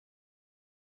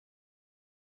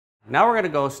Now we're going to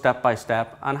go step by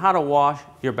step on how to wash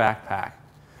your backpack.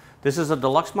 This is a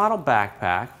deluxe model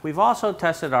backpack. We've also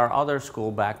tested our other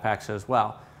school backpacks as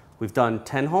well. We've done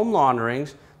 10 home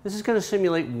launderings. This is going to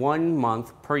simulate 1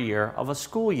 month per year of a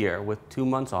school year with 2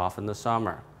 months off in the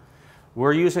summer.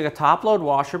 We're using a top load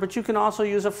washer, but you can also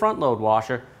use a front load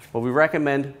washer, but we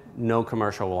recommend no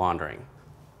commercial laundering.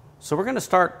 So we're going to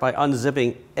start by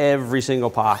unzipping every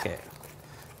single pocket.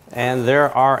 And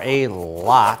there are a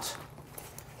lot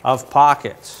of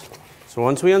pockets. So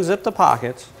once we unzip the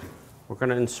pockets, we're going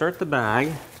to insert the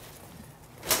bag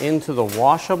into the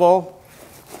washable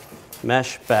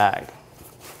mesh bag.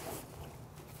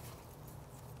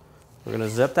 We're going to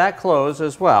zip that closed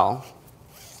as well.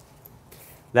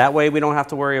 That way we don't have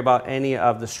to worry about any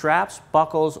of the straps,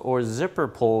 buckles, or zipper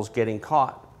pulls getting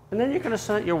caught. And then you're going to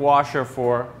set your washer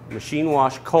for machine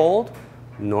wash cold,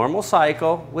 normal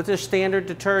cycle with your standard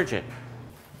detergent.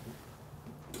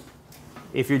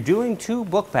 If you're doing 2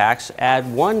 book packs,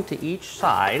 add 1 to each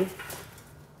side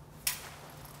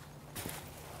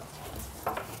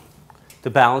to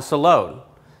balance the load.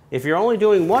 If you're only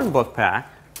doing 1 book pack,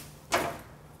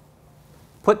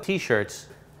 put t-shirts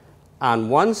on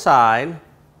one side,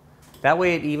 that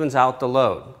way it evens out the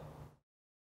load.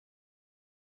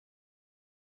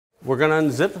 We're going to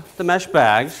unzip the mesh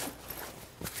bags,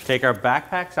 take our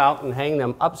backpacks out and hang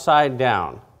them upside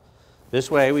down.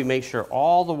 This way we make sure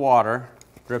all the water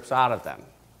drips out of them.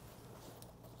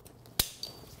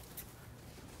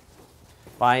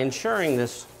 By ensuring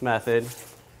this method,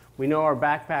 we know our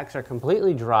backpacks are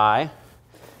completely dry,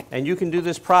 and you can do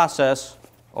this process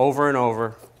over and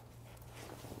over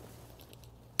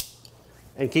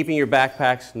and keeping your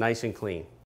backpacks nice and clean.